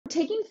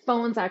Taking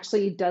phones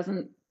actually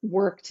doesn't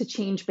work to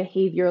change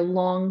behavior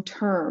long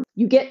term.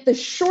 You get the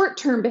short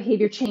term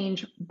behavior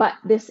change, but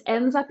this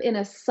ends up in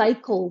a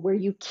cycle where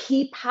you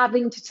keep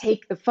having to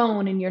take the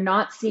phone and you're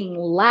not seeing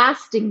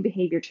lasting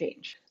behavior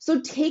change. So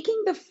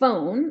taking the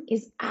phone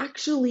is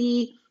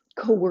actually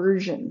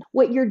coercion.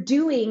 What you're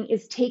doing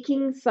is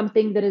taking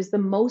something that is the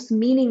most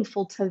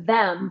meaningful to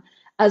them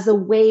as a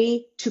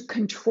way to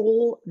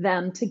control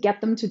them, to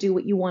get them to do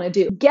what you want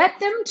to do. Get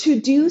them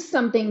to do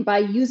something by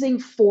using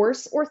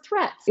force or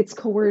threats. It's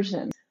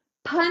coercion.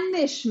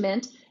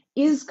 Punishment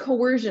is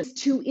coercion.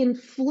 It's to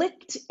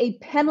inflict a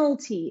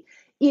penalty.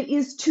 It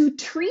is to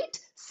treat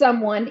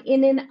someone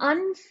in an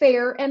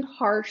unfair and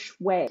harsh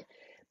way.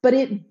 But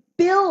it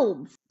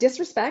builds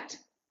disrespect,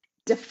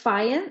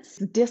 defiance,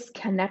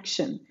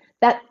 disconnection.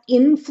 That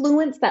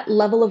influence, that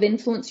level of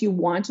influence you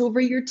want over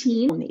your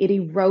team, it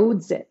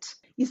erodes it.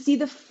 You see,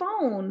 the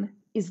phone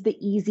is the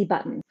easy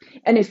button.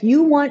 And if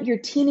you want your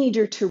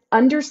teenager to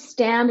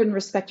understand and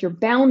respect your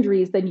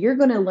boundaries, then you're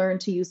going to learn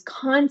to use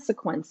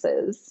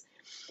consequences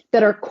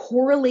that are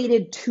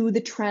correlated to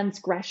the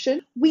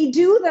transgression. We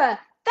do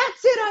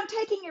that's it, I'm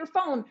taking your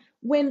phone,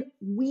 when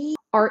we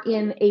are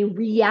in a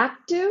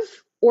reactive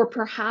or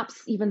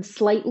perhaps even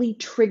slightly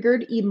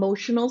triggered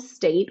emotional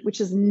state,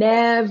 which is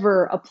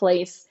never a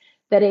place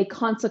that a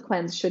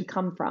consequence should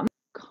come from.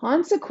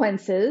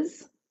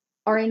 Consequences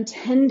are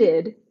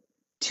intended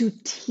to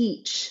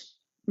teach,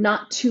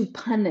 not to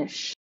punish.